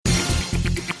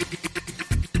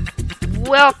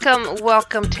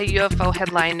Welcome to UFO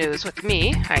Headline News with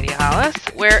me, Heidi Hollis,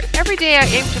 where every day I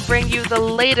aim to bring you the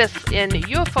latest in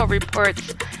UFO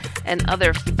reports and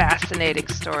other fascinating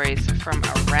stories from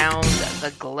around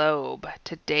the globe.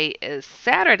 Today is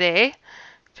Saturday,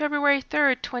 February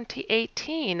 3rd,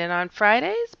 2018, and on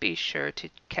Fridays, be sure to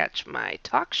catch my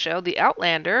talk show, The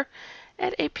Outlander,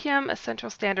 at 8 p.m.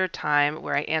 Central Standard Time,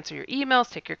 where I answer your emails,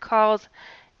 take your calls,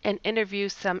 and interview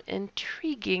some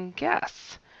intriguing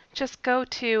guests. Just go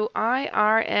to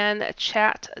irnchat.com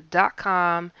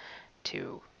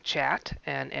to chat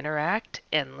and interact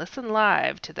and listen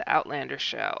live to The Outlander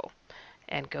Show.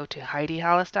 And go to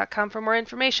HeidiHollis.com for more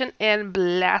information and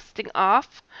blasting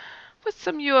off with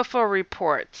some UFO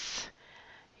reports.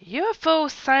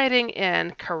 UFO sighting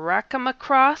in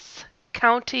Caracamacross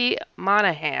County,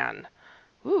 Monaghan.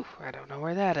 Ooh, I don't know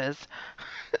where that is.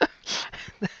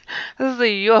 This is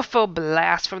a UFO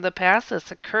blast from the past.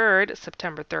 This occurred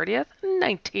September 30th,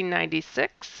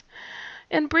 1996.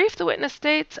 In brief, the witness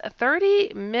states a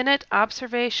 30-minute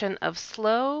observation of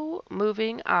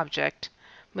slow-moving object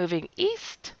moving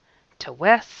east to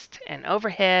west and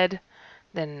overhead,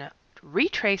 then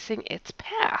retracing its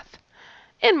path.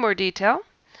 In more detail,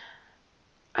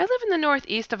 I live in the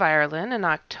northeast of Ireland. In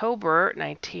October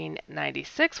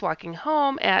 1996, walking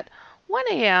home at 1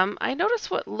 a.m., I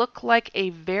noticed what looked like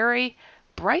a very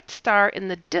bright star in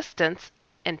the distance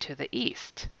and to the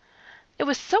east. It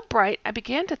was so bright I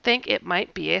began to think it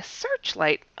might be a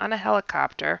searchlight on a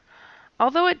helicopter,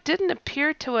 although it didn't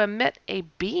appear to emit a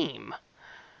beam.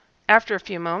 After a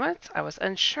few moments, I was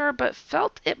unsure but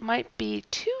felt it might be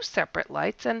two separate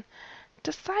lights and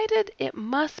decided it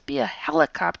must be a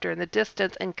helicopter in the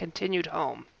distance and continued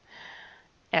home.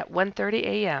 At 1:30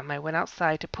 a.m., I went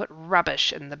outside to put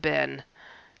rubbish in the bin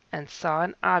and saw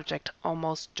an object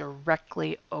almost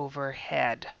directly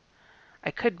overhead.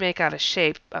 I could make out a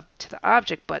shape to the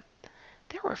object, but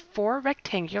there were 4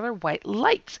 rectangular white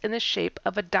lights in the shape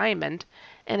of a diamond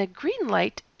and a green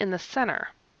light in the center.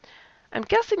 I'm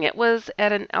guessing it was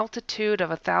at an altitude of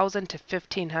 1,000 to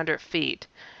 1,500 feet,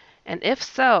 and if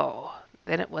so,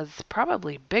 then it was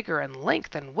probably bigger in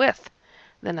length and width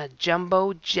than a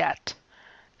jumbo jet,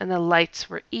 and the lights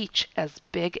were each as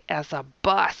big as a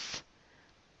bus.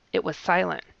 It was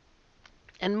silent,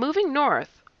 and moving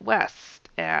northwest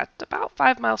at about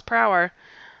 5 miles per hour,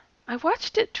 I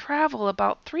watched it travel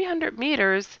about 300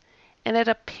 meters, and it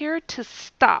appeared to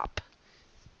stop.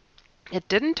 It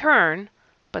didn't turn,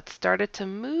 but started to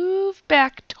move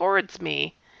back towards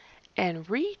me and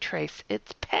retrace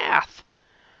its path.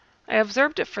 I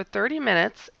observed it for 30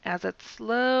 minutes as it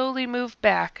slowly moved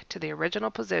back to the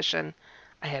original position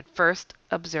I had first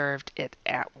observed it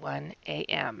at 1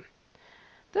 a.m.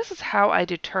 This is how I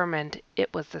determined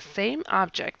it was the same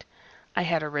object I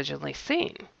had originally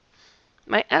seen.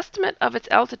 My estimate of its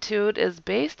altitude is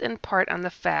based in part on the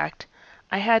fact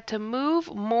I had to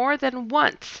move more than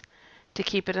once to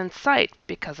keep it in sight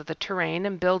because of the terrain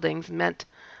and buildings meant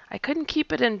I couldn't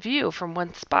keep it in view from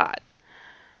one spot.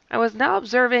 I was now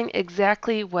observing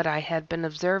exactly what I had been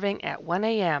observing at 1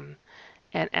 a.m.,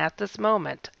 and at this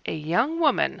moment, a young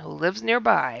woman who lives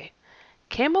nearby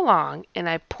came along and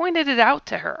I pointed it out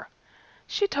to her.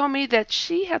 She told me that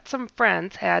she had some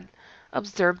friends had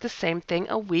observed the same thing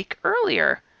a week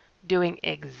earlier, doing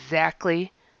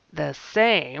exactly the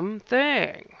same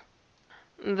thing.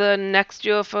 The next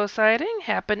UFO sighting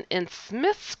happened in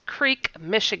Smiths Creek,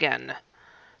 Michigan.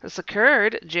 This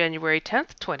occurred January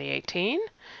 10th, 2018.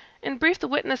 In brief, the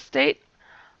witness state,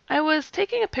 I was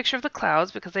taking a picture of the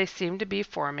clouds because they seemed to be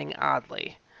forming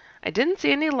oddly. I didn't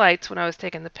see any lights when I was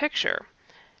taking the picture.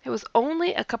 It was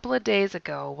only a couple of days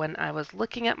ago when I was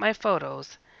looking at my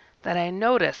photos that I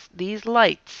noticed these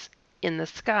lights in the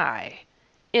sky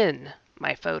in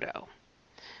my photo.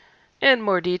 In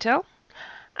more detail,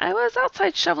 I was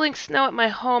outside shoveling snow at my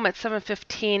home at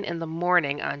 7:15 in the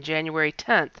morning on January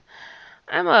 10th.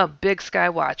 I'm a big sky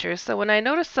watcher, so when I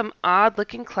noticed some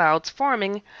odd-looking clouds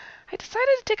forming, I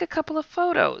decided to take a couple of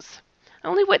photos. I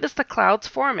only witnessed the clouds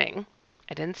forming.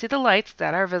 I didn't see the lights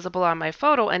that are visible on my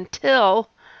photo until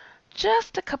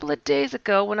just a couple of days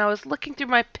ago when I was looking through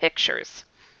my pictures.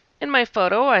 In my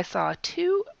photo, I saw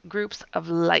 2 groups of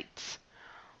lights.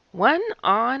 One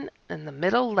on in the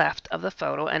middle left of the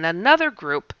photo and another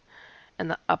group in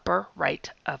the upper right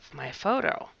of my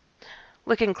photo.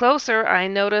 Looking closer, I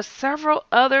noticed several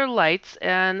other lights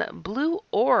and blue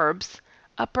orbs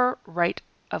upper right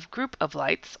of group of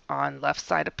lights on left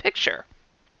side of picture.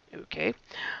 Okay.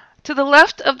 To the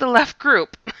left of the left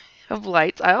group of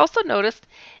lights, I also noticed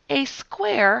a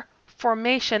square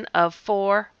formation of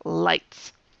 4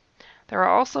 lights. There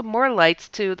are also more lights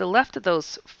to the left of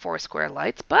those 4 square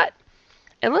lights, but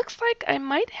It looks like I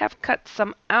might have cut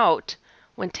some out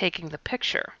when taking the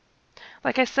picture.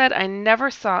 Like I said, I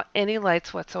never saw any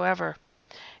lights whatsoever.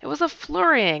 It was a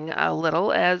flurrying a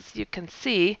little, as you can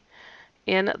see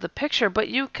in the picture, but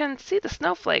you can see the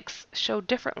snowflakes show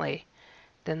differently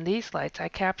than these lights I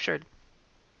captured.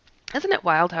 Isn't it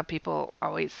wild how people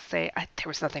always say, there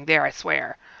was nothing there, I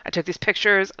swear. I took these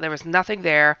pictures, there was nothing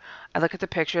there. I look at the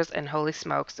pictures, and holy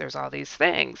smokes, there's all these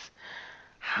things.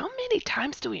 How many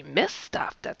times do we miss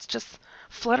stuff that's just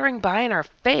fluttering by in our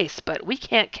face, but we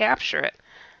can't capture it?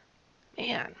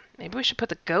 Man, maybe we should put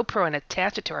the GoPro and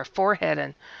attach it to our forehead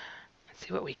and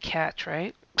see what we catch,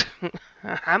 right?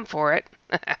 I'm for it.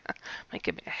 Might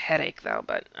give me a headache, though,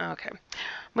 but okay.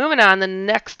 Moving on, the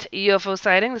next UFO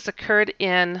sighting. This occurred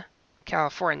in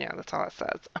California. That's all it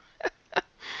says.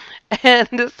 And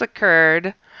this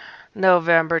occurred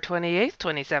November 28th,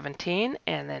 2017,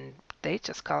 and then they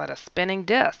just call it a spinning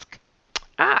disc.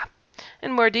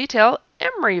 In more detail,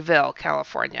 Emeryville,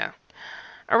 California.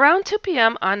 Around 2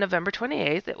 p.m. on November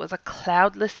 28th, it was a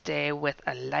cloudless day with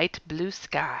a light blue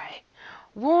sky.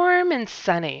 Warm and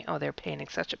sunny. Oh, they're painting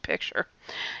such a picture.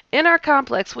 In our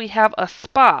complex, we have a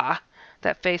spa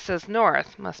that faces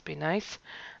north. Must be nice.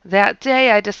 That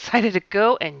day, I decided to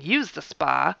go and use the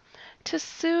spa to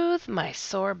soothe my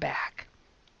sore back.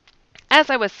 As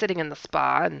I was sitting in the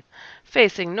spa and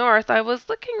facing north, I was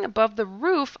looking above the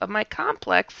roof of my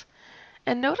complex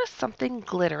and noticed something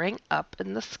glittering up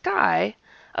in the sky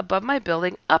above my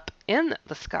building, up in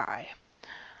the sky.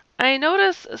 I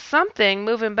noticed something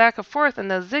moving back and forth in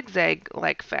a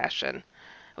zigzag-like fashion.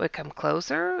 It would come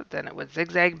closer, then it would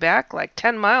zigzag back like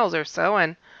 10 miles or so,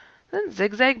 and then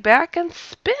zigzag back and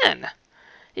spin.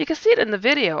 You can see it in the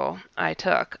video I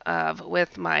took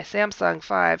with my Samsung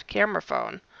 5 camera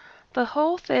phone. The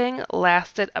whole thing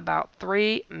lasted about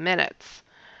 3 minutes,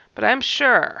 but I'm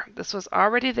sure this was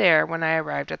already there when I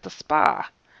arrived at the spa.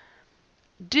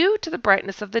 Due to the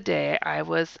brightness of the day, I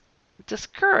was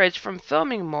discouraged from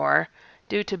filming more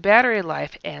due to battery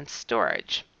life and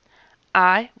storage.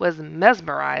 I was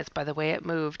mesmerized by the way it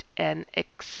moved and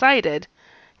excited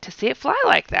to see it fly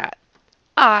like that.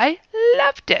 I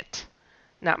loved it.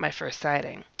 Not my first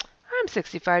sighting. I'm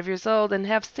 65 years old and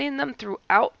have seen them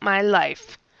throughout my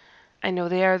life. I know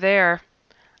they are there.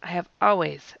 I have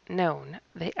always known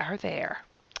they are there.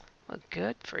 Well,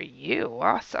 good for you.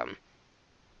 Awesome.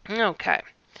 Okay.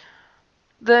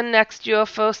 The next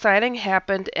UFO sighting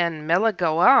happened in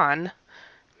Melagoan.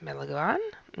 Melagoan?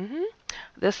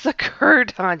 This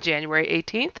occurred on January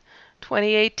 18th,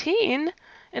 2018.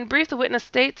 In brief, the witness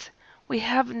states, "We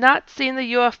have not seen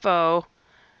the UFO.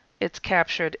 It's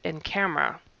captured in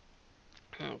camera."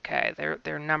 Okay,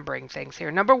 they're numbering things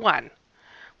here. Number 1,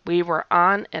 we were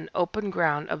on an open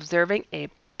ground observing a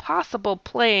possible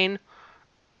plane,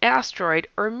 asteroid,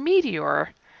 or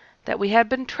meteor that we had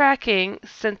been tracking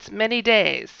since many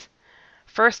days.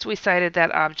 First, we sighted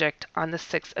that object on the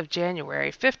 6th of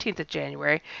January, 15th of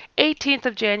January, 18th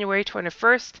of January,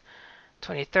 21st,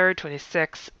 23rd,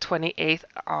 26th, 28th,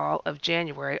 all of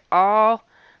January. All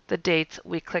the dates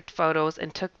we clicked photos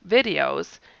and took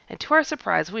videos, and to our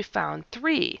surprise, we found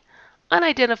 3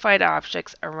 unidentified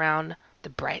objects around the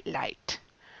bright light.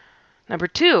 Number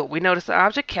 2, we noticed the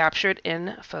object captured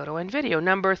in photo and video.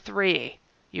 Number 3,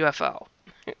 UFO.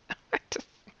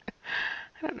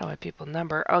 I don't know why people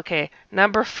number. Okay,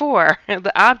 number 4,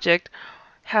 the object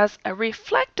has a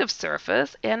reflective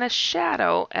surface and a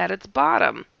shadow at its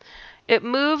bottom. It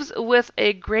moves with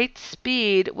a great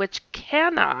speed which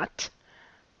cannot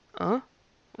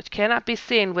be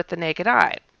seen with the naked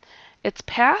eye. Its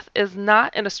path is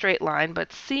not in a straight line,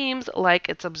 but seems like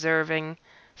it's observing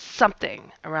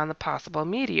something around the possible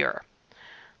meteor.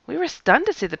 We were stunned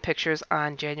to see the pictures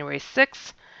on January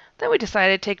 6th. Then we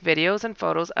decided to take videos and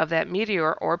photos of that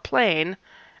meteor or plane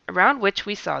around which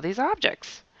we saw these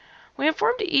objects. We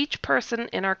informed each person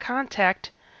in our contact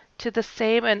to the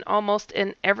same, and almost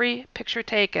in every picture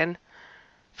taken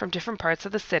from different parts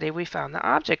of the city we found the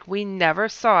object. We never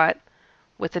saw it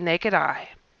with the naked eye,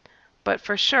 but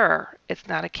for sure it's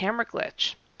not a camera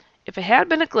glitch. If it had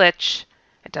been a glitch,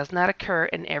 it does not occur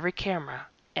in every camera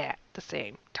at the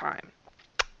same time.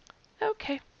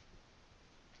 Okay.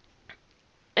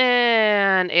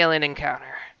 An alien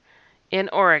encounter in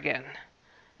Oregon,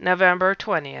 November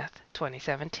 20th,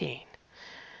 2017.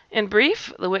 In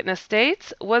brief, the witness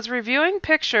states, was reviewing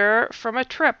picture from a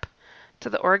trip to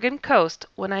the Oregon coast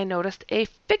when I noticed a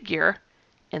figure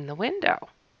in the window.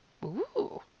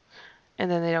 Ooh. And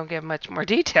then they don't give much more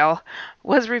detail.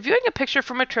 Was reviewing a picture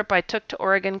from a trip I took to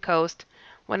Oregon coast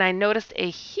when I noticed a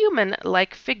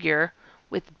human-like figure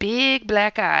with big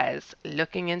black eyes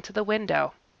looking into the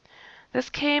window. This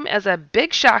came as a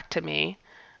big shock to me,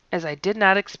 as I did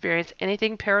not experience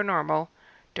anything paranormal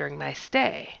during my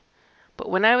stay. But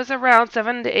when I was around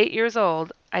 7 to 8 years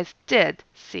old, I did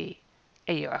see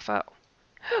a UFO.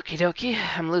 Okie dokie,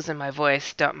 I'm losing my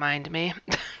voice, don't mind me.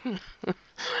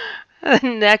 The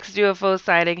next UFO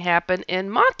sighting happened in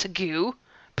Montague,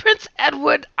 Prince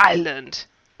Edward Island.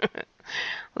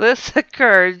 This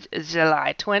occurred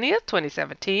July 20th,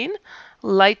 2017.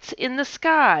 Lights in the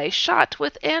sky, shot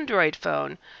with Android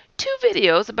phone. 2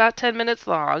 videos about 10 minutes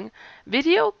long.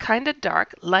 Video kinda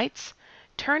dark, lights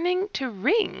turning to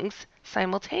rings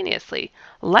simultaneously.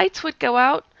 Lights would go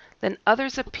out, then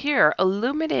others appear,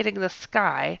 illuminating the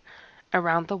sky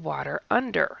around the water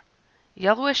under.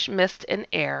 Yellowish mist and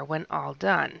air when all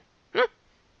done.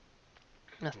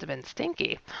 Must have been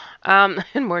stinky.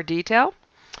 In more detail,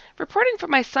 reporting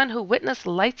from my son who witnessed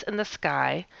lights in the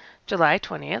sky July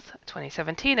 20th,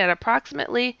 2017 at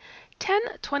approximately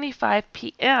 10:25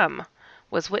 p.m.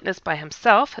 was witnessed by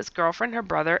himself, his girlfriend, her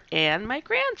brother, and my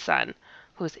grandson,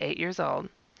 who's 8 years old.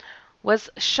 Was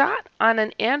shot on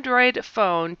an Android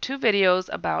phone, 2 videos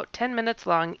about 10 minutes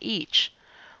long each.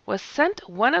 Was sent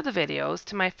one of the videos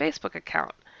to my Facebook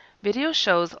account. Video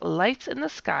shows lights in the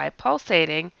sky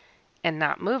pulsating and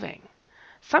not moving.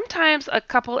 Sometimes a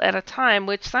couple at a time,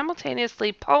 which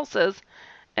simultaneously pulses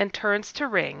and turns to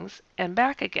rings and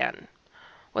back again.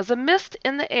 Was a mist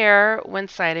in the air when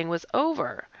sighting was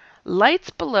over.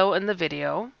 Lights below in the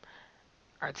video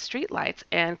are the street lights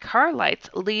and car lights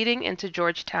leading into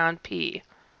Georgetown Pay?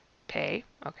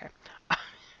 Okay.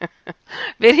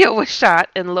 Video was shot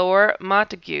in Lower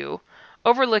Montague,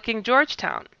 overlooking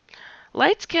Georgetown.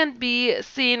 Lights can be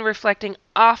seen reflecting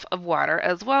off of water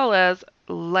as well as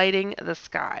lighting the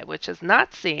sky, which is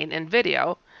not seen in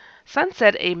video. Son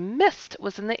said a mist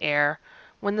was in the air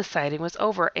when the sighting was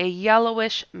over, a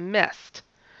yellowish mist.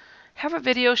 Have a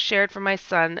video shared from my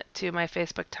son to my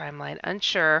Facebook timeline.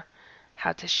 Unsure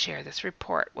how to share this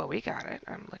report. Well, we got it.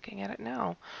 I'm looking at it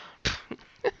now.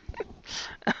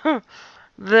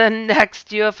 The next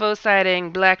UFO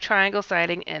sighting, Black Triangle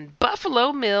sighting in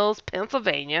Buffalo Mills,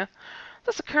 Pennsylvania.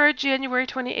 This occurred January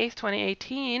 28th,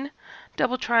 2018.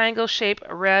 Double triangle shape,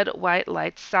 red, white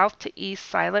lights, south to east,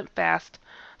 silent, fast.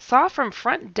 Saw from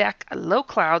front deck, low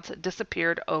clouds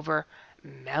disappeared over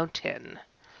mountain.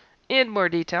 In more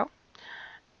detail,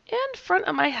 in front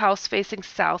of my house facing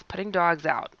south, putting dogs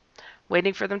out.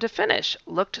 Waiting for them to finish.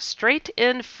 Looked straight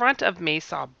in front of me,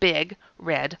 saw big,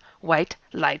 red, white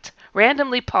lights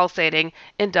randomly pulsating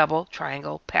in double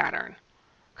triangle pattern.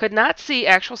 Could not see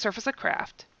actual surface of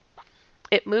craft.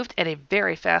 It moved at a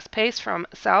very fast pace from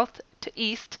south to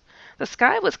east. The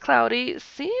sky was cloudy,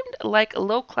 seemed like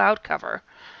low cloud cover.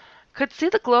 Could see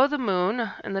the glow of the moon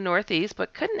in the northeast,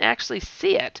 but couldn't actually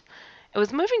see it. It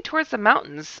was moving towards the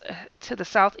mountains to the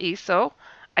southeast, so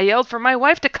I yelled for my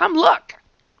wife to come look.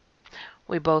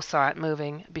 We both saw it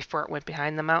moving before it went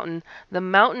behind the mountain. The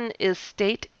mountain is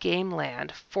state game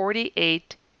land,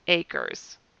 48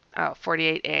 acres.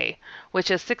 48A, which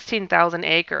is 16,000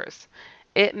 acres.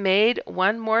 It made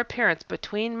one more appearance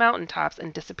between mountaintops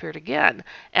and disappeared again.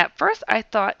 At first I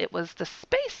thought it was the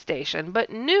space station, but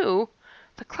knew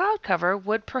the cloud cover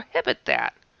would prohibit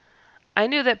that. I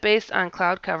knew that based on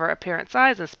cloud cover apparent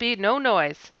size and speed, no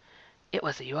noise, it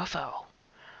was a UFO.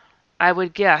 I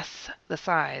would guess the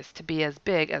size to be as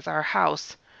big as our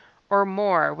house or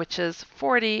more, which is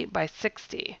 40 by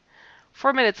 60.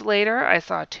 4 minutes later, I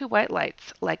saw 2 white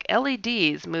lights, like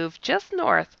LEDs, move just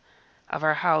north of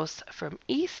our house from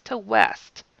east to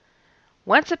west.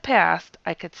 Once it passed,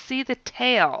 I could see the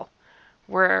tail,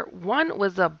 where one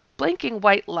was a blinking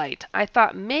white light. I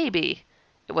thought maybe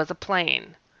it was a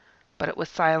plane, but it was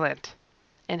silent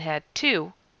and had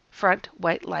 2 front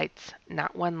white lights,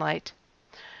 not one light.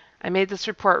 I made this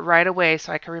report right away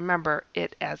so I can remember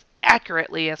it as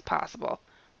accurately as possible.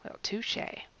 Well, touche.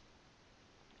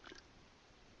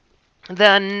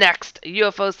 The next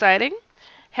UFO sighting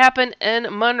happened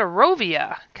in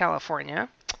Monrovia, California.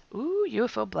 Ooh,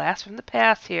 UFO blast from the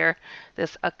past here.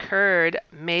 This occurred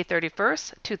May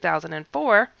 31st,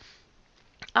 2004.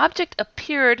 Object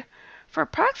appeared for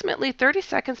approximately 30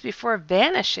 seconds before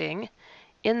vanishing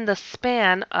in the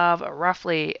span of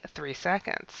roughly 3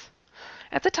 seconds.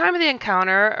 At the time of the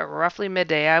encounter, roughly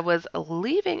midday, I was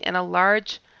laying in a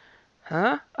large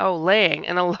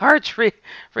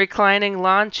reclining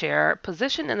lawn chair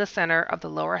positioned in the center of the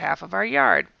lower half of our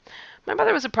yard. My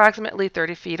mother was approximately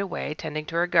 30 feet away, tending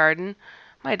to her garden.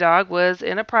 My dog was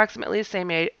in approximately the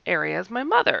same area as my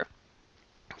mother.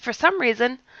 For some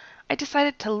reason, I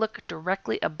decided to look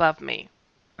directly above me.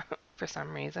 For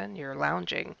some reason, you're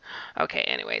lounging. Okay,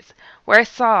 anyways, where I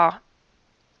saw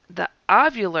the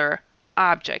ovular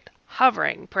object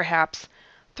hovering perhaps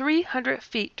 300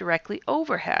 feet directly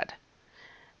overhead.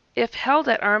 If held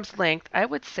at arm's length, I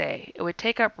would say it would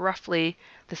take up roughly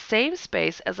the same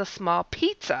space as a small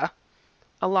pizza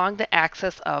along the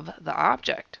axis of the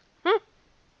object.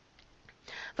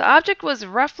 The object was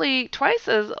roughly twice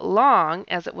as long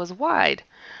as it was wide.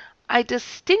 I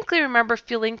distinctly remember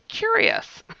feeling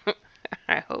curious.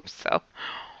 I hope so.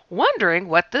 Wondering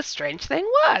what this strange thing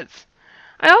was.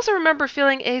 I also remember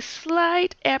feeling a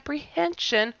slight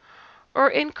apprehension or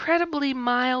incredibly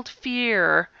mild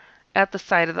fear at the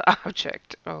sight of the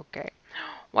object. Okay.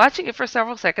 Watching it for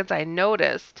several seconds, I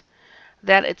noticed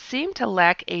that it seemed to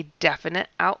lack a definite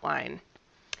outline,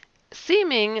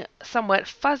 seeming somewhat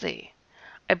fuzzy.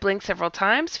 I blinked several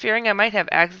times, fearing I might have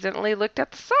accidentally looked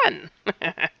at the sun,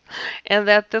 and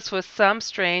that this was some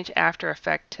strange after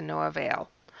effect to no avail.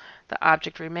 The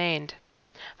object remained.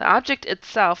 The object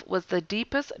itself was the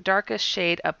deepest, darkest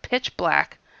shade of pitch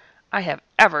black I have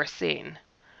ever seen.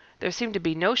 There seemed to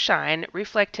be no shine,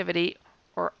 reflectivity,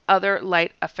 or other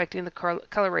light affecting the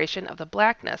coloration of the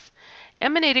blackness.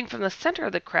 Emanating from the center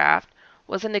of the craft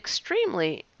was an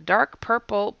extremely dark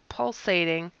purple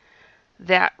pulsating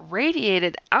that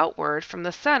radiated outward from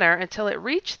the center until it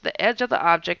reached the edge of the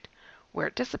object where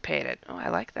it dissipated. Oh, I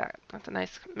like that. That's a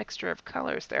nice mixture of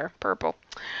colors there. Purple.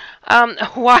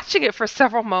 Watching it for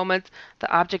several moments,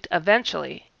 the object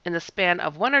eventually, in the span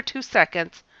of 1 or 2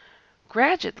 seconds,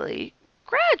 gradually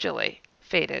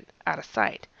faded out of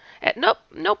sight. At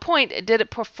no point did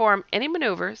it perform any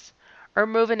maneuvers or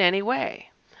move in any way.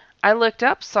 I looked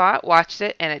up, saw it, watched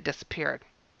it, and it disappeared.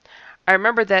 I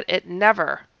remember that it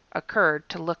never occurred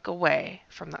to look away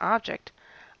from the object.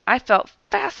 I felt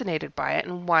fascinated by it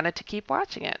and wanted to keep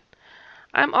watching it.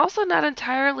 I'm also not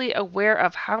entirely aware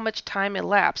of how much time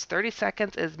elapsed. 30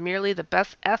 seconds is merely the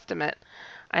best estimate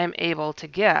I am able to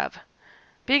give.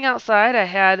 Being outside, I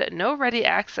had no ready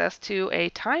access to a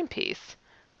timepiece.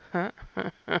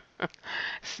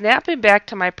 Snapping back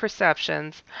to my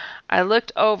perceptions, I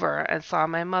looked over and saw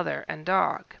my mother and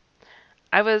dog.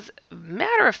 I was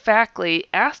matter-of-factly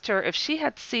asked her if she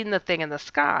had seen the thing in the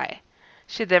sky.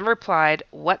 She then replied,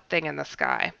 "What thing in the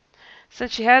sky?"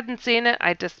 Since she hadn't seen it,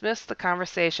 I dismissed the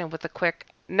conversation with a quick,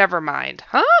 "Never mind."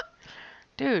 Huh?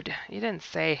 Dude, you didn't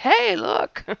say, "Hey,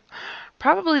 look."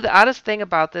 Probably the oddest thing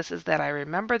about this is that I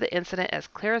remember the incident as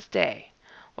clear as day,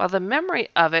 while the memory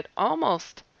of it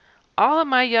almost all of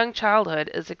my young childhood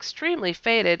is extremely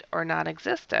faded or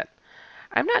non-existent.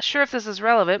 I'm not sure if this is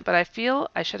relevant, but I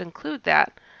feel I should include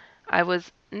that I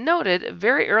was noted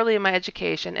very early in my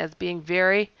education as being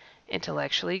very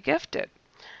intellectually gifted.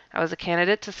 I was a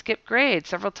candidate to skip grade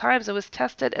several times and was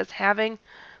tested as having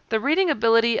the reading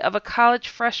ability of a college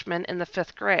freshman in the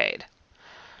 5th grade.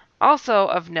 Also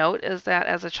of note is that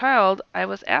as a child, I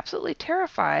was absolutely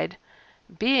terrified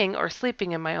being or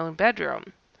sleeping in my own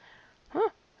bedroom,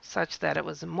 such that it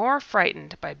was more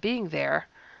frightened by being there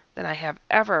than I have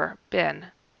ever been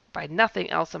by nothing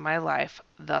else in my life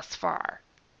thus far.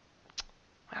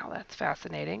 Wow, that's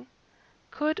fascinating.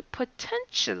 Could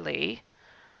potentially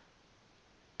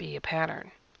be a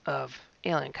pattern of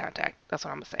alien contact. That's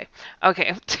what I'm going to say.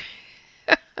 Okay.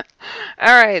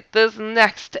 All right, this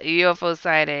next UFO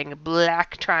sighting,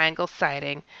 Black Triangle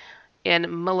sighting in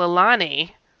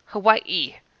Mililani,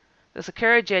 Hawaii. This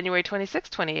occurred January 26,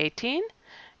 2018.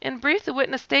 In brief, the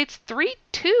witness states 3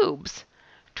 tubes,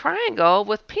 triangle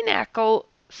with pinnacle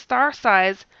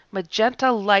star-sized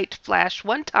magenta light flashed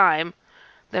one time,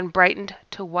 then brightened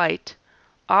to white,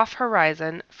 off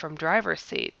horizon from driver's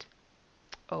seat.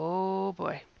 Oh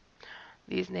boy,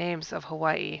 these names of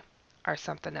Hawaii are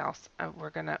something else.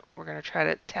 We're gonna try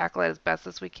to tackle it as best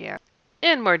as we can.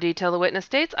 In more detail, the witness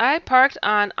states, "I parked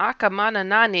on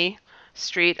Akamananani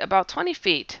Street about 20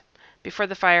 feet before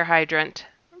the fire hydrant,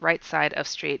 right side of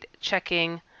street,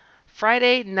 checking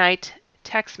Friday night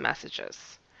text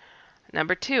messages.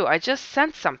 Number 2, I just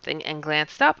sensed something and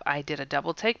glanced up. I did a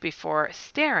double take before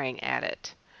staring at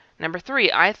it. Number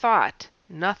 3, I thought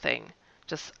nothing,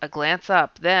 just a glance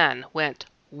up, then went,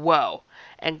 whoa,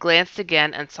 and glanced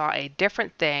again and saw a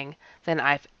different thing than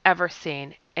I've ever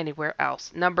seen anywhere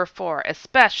else. Number 4,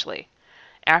 especially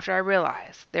after I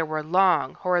realized there were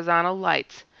long horizontal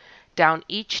lights down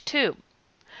each tube.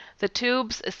 The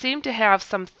tubes seemed to have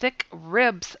some thick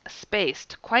ribs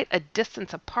spaced quite a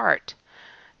distance apart,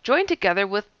 joined together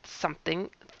with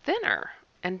something thinner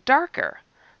and darker.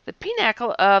 The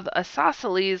pinnacle of the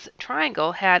isosceles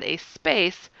triangle had a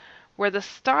space where the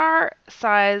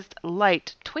star-sized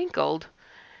light twinkled.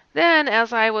 Then,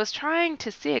 as I was trying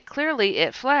to see it clearly,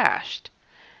 it flashed.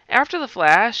 After the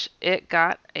flash, it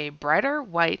got a brighter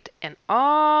white, and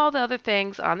all the other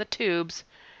things on the tubes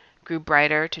grew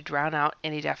brighter to drown out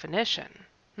any definition.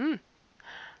 Hmm.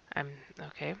 I'm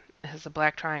okay. This is a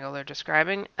black triangle they're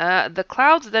describing. The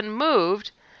clouds then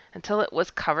moved until it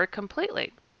was covered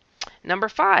completely. Number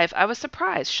 5, I was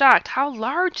surprised, shocked how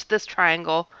large this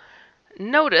triangle.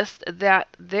 Noticed that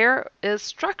there is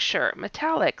structure,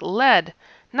 metallic, lead,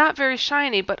 not very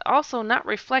shiny, but also not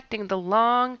reflecting the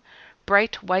long,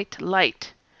 bright white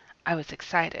light. I was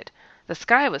excited. The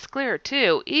sky was clear,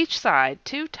 too, each side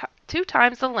two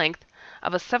times the length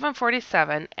of a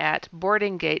 747 at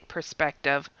boarding gate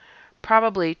perspective,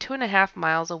 probably 2.5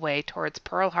 miles away towards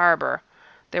Pearl Harbor.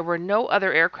 There were no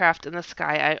other aircraft in the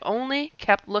sky. I only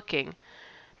kept looking,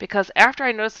 because after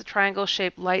I noticed the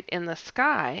triangle-shaped light in the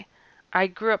sky, I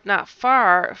grew up not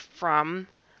far from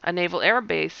a naval air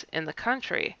base in the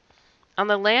country. On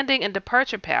the landing and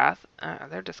departure path,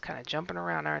 they're just kind of jumping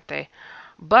around, aren't they?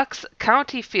 Bucks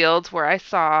County fields where I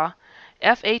saw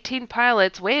F-18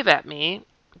 pilots wave at me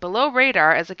below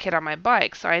radar as a kid on my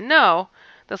bike, so I know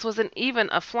this wasn't even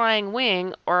a flying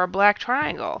wing or a black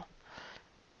triangle.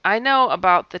 I know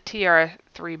about the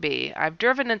TR-3B. I've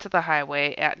driven into the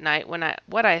highway at night when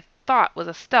what I thought was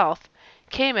a stealth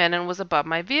came in and was above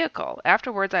my vehicle.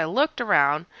 Afterwards, I looked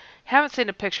around. Haven't seen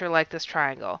a picture like this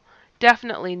triangle.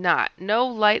 Definitely not. No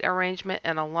light arrangement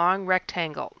in a long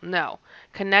rectangle. No.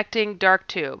 Connecting dark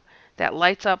tube that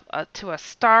lights up to a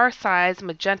star-sized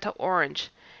magenta orange.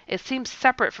 It seemed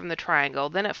separate from the triangle.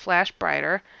 Then it flashed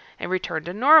brighter and returned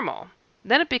to normal.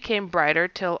 Then it became brighter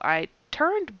till it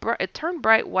turned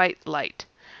bright white light.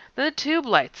 Then the tube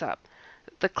lights up.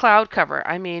 The cloud cover,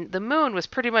 the moon was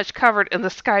pretty much covered in the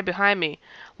sky behind me.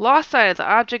 Lost sight of the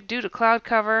object due to cloud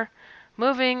cover.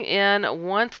 Moving in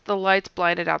once the lights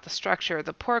blinded out the structure.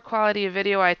 The poor quality of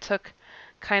video I took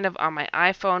kind of on my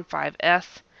iPhone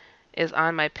 5S is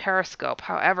on my Periscope.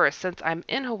 However, since I'm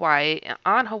in Hawaii,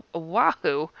 on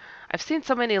Oahu, I've seen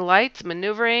so many lights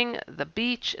maneuvering the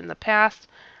beach in the past.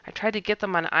 I tried to get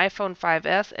them on iPhone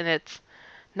 5S, and it's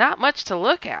not much to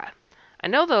look at. I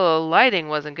know the lighting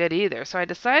wasn't good either, so I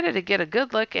decided to get a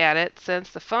good look at it since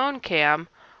the phone cam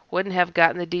wouldn't have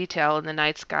gotten the detail in the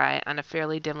night sky on a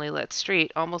fairly dimly lit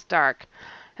street, almost dark.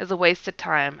 It's a waste of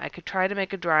time. I could try to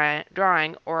make a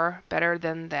drawing, or better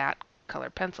than that, color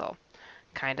pencil.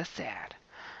 Kinda sad.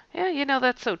 Yeah,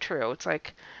 that's so true. It's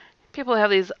like people have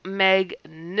these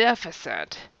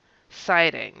magnificent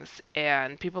sightings,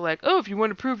 and people are like, oh, if you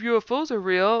want to prove UFOs are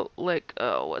real, like,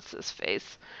 oh, what's his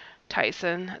face?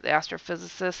 Tyson, the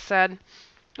astrophysicist, said,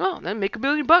 oh, then make $1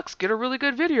 million, get a really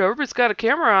good video. Everybody's got a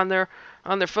camera on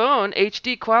their phone,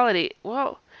 HD quality.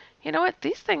 Well, you know what?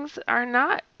 These things are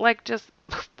not like just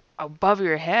above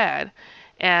your head.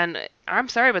 And I'm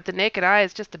sorry, but the naked eye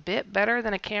is just a bit better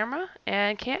than a camera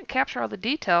and can't capture all the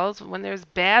details when there's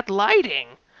bad lighting.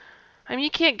 You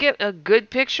can't get a good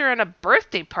picture in a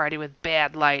birthday party with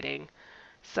bad lighting.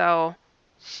 So,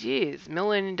 geez, $1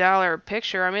 million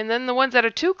picture. Then the ones that are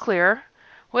too clear,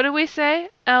 what do we say?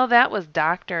 Oh, that was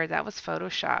doctored. That was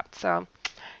photoshopped. So,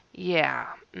 yeah,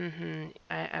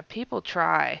 people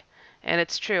try. And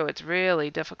it's true. It's really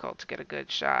difficult to get a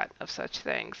good shot of such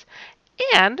things.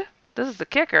 And, this is the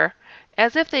kicker,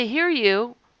 as if they hear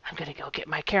you, I'm going to go get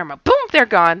my camera. Boom, they're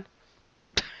gone.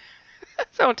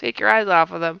 Don't take your eyes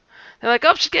off of them. They're like,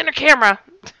 oh, she's getting her camera.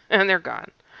 And they're gone.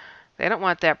 They don't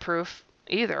want that proof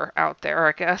either out there,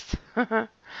 I guess.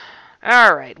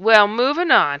 All right. Well,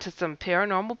 moving on to some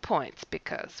paranormal points,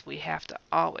 because we have to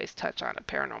always touch on a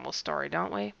paranormal story,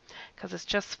 don't we? Because it's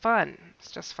just fun.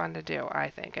 It's just fun to do, I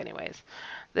think, anyways.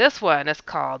 This one is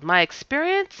called My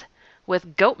Experience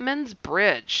with Goatman's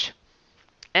Bridge.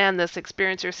 And this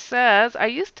experiencer says, I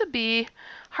used to be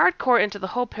hardcore into the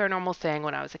whole paranormal thing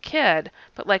when I was a kid,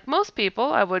 but like most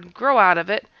people, I would grow out of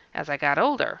it as I got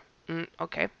older.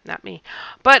 Okay, not me.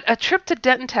 But a trip to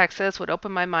Denton, Texas would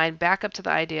open my mind back up to the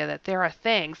idea that there are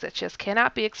things that just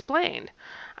cannot be explained.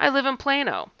 I live in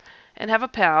Plano and have a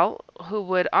pal who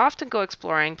would often go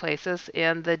exploring places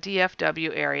in the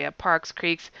DFW area, parks,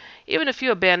 creeks, even a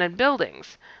few abandoned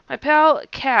buildings. My pal,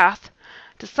 Kath,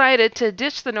 decided to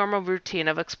ditch the normal routine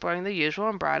of exploring the usual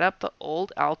and brought up the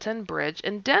old Alton Bridge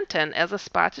in Denton as a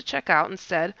spot to check out and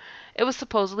said it was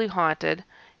supposedly haunted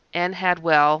and had,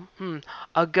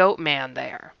 a goat man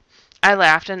there. I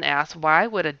laughed and asked why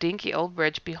would a dinky old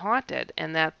bridge be haunted,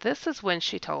 and this is when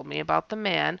she told me about the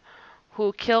man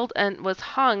who killed and was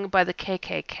hung by the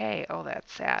KKK. Oh,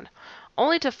 that's sad.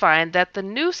 Only to find that the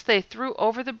noose they threw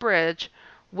over the bridge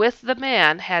with the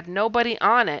man had nobody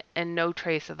on it and no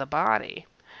trace of the body.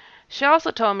 She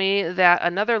also told me that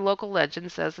another local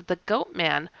legend says that the goat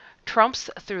man trumps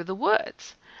through the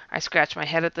woods. I scratched my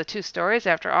head at the two stories.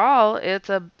 After all, it's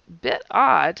a bit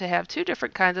odd to have two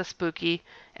different kinds of spooky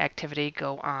activity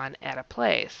go on at a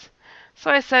place. So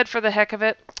I said, for the heck of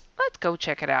it, let's go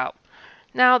check it out.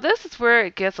 Now, this is where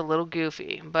it gets a little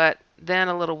goofy, but then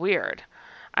a little weird.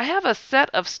 I have a set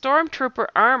of stormtrooper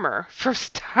armor for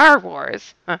Star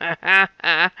Wars. And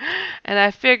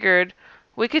I figured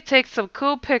we could take some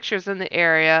cool pictures in the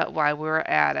area while we were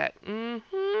at it.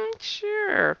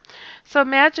 Sure. So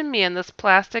imagine me in this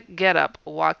plastic getup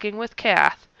walking with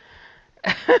Kath,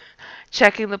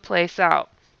 checking the place out.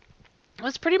 It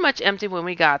was pretty much empty when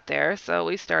we got there, so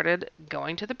we started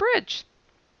going to the bridge.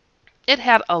 It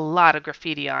had a lot of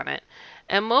graffiti on it,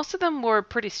 and most of them were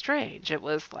pretty strange. It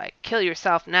was like, "Kill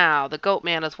yourself now, the goat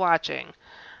man is watching."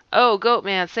 "Oh, goat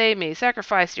man, save me,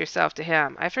 sacrifice yourself to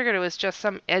him." I figured it was just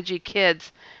some edgy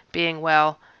kids being,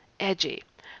 well, edgy.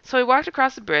 So we walked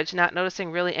across the bridge, not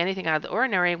noticing really anything out of the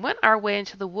ordinary, and went our way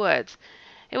into the woods.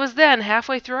 It was then,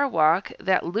 halfway through our walk,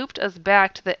 that looped us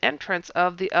back to the entrance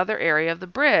of the other area of the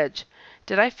bridge.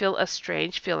 Did I feel a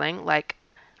strange feeling like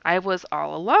I was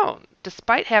all alone,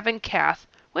 despite having Kath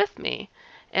with me,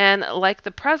 and like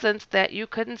the presence that you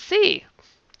couldn't see.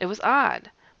 It was odd,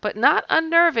 but not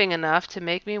unnerving enough to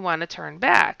make me want to turn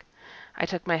back. I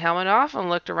took my helmet off and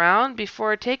looked around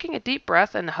before taking a deep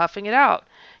breath and huffing it out.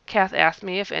 Kath asked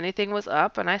me if anything was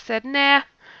up, and I said, "Nah,"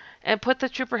 and put the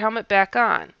trooper helmet back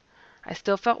on. I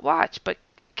still felt watched, but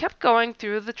kept going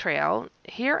through the trail.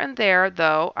 Here and there,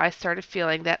 though, I started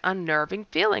feeling that unnerving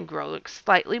feeling growing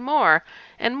slightly more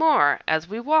and more as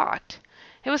we walked.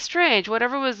 It was strange.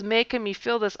 Whatever was making me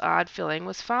feel this odd feeling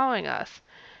was following us.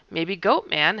 Maybe Goat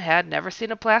Man had never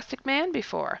seen a plastic man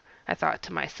before, I thought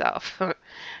to myself.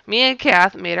 Me and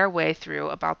Kath made our way through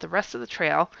about the rest of the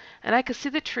trail, and I could see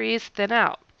the trees thin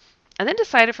out. I then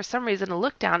decided for some reason to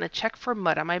look down and check for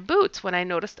mud on my boots when I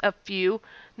noticed a few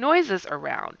noises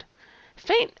around.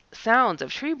 Faint sounds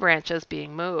of tree branches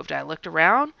being moved. I looked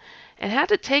around and had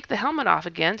to take the helmet off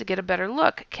again to get a better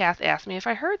look. Kath asked me if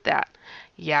I heard that.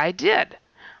 Yeah, I did.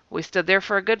 We stood there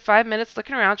for a good 5 minutes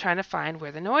looking around trying to find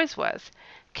where the noise was.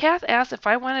 Kath asked if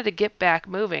I wanted to get back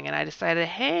moving, and I decided to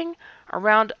hang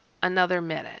around another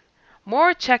minute.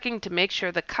 More checking to make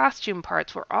sure the costume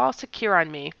parts were all secure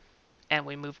on me, and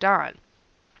we moved on.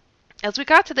 As we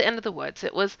got to the end of the woods,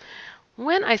 it was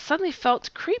when I suddenly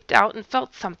felt creeped out and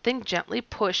felt something gently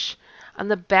push on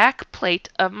the back plate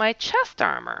of my chest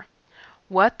armor.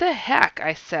 "What the heck?"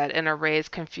 I said in a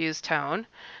raised, confused tone.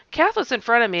 Kath was in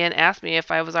front of me and asked me if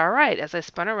I was all right as I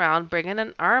spun around, bringing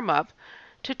an arm up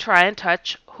to try and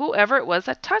touch whoever it was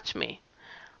that touched me.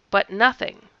 But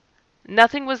nothing.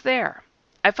 Nothing was there.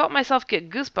 I felt myself get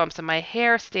goosebumps and my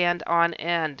hair stand on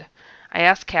end. I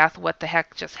asked Kath what the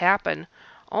heck just happened,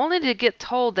 only to get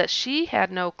told that she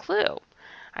had no clue.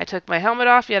 I took my helmet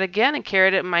off yet again and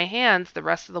carried it in my hands the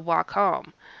rest of the walk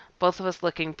home, both of us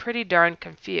looking pretty darn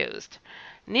confused.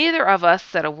 Neither of us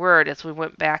said a word as we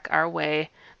went back our way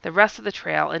the rest of the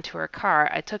trail into our car.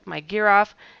 I took my gear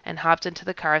off and hopped into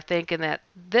the car thinking that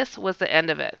this was the end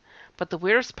of it. But the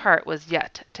weirdest part was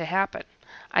yet to happen.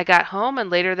 I got home and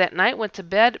later that night went to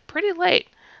bed pretty late,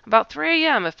 about 3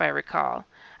 a.m. if I recall.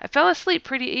 I fell asleep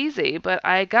pretty easy, but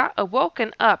I got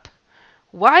woken up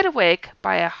wide awake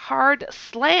by a hard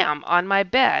slam on my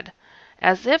bed,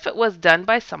 as if it was done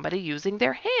by somebody using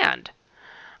their hand.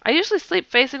 I usually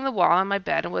sleep facing the wall on my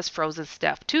bed and was frozen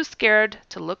stiff, too scared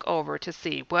to look over to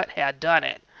see what had done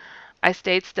it. I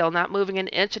stayed still, not moving an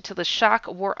inch until the shock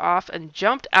wore off and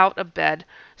jumped out of bed,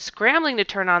 scrambling to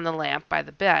turn on the lamp by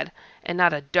the bed, and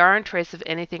not a darn trace of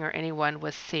anything or anyone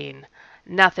was seen.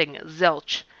 Nothing,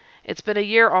 zilch. It's been a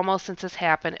year almost since this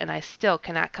happened, and I still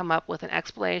cannot come up with an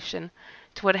explanation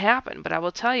to what happened, but I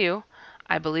will tell you,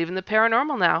 I believe in the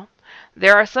paranormal now.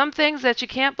 There are some things that you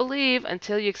can't believe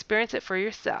until you experience it for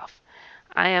yourself.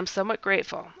 I am somewhat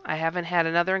grateful I haven't had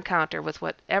another encounter with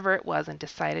whatever it was and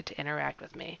decided to interact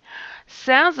with me.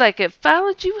 Sounds like it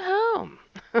followed you home.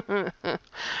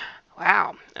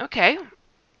 Wow. Okay.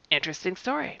 Interesting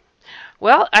story.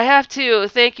 Well, I have to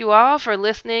thank you all for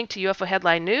listening to UFO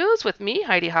Headline News with me,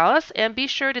 Heidi Hollis, and be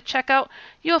sure to check out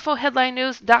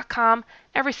UFOHeadlineNews.com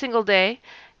every single day.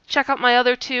 Check out my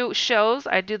other two shows.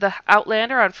 I do the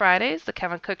Outlander on Fridays, the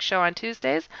Kevin Cook Show on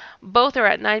Tuesdays. Both are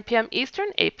at 9 p.m.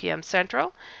 Eastern, 8 p.m.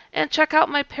 Central. And check out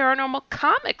my paranormal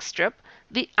comic strip,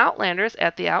 The Outlanders,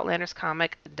 at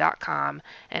theoutlanderscomic.com.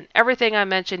 And everything I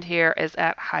mentioned here is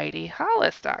at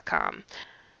HeidiHollis.com.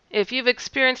 If you've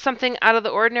experienced something out of the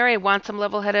ordinary and want some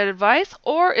level-headed advice,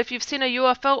 or if you've seen a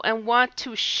UFO and want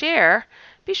to share,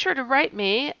 be sure to write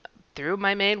me through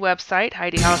my main website,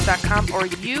 HeidiHollis.com, or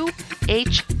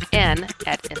UHN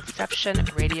at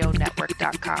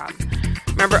InceptionRadioNetwork.com.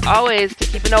 Remember always to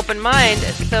keep an open mind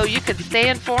so you could stay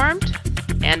informed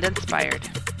and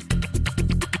inspired.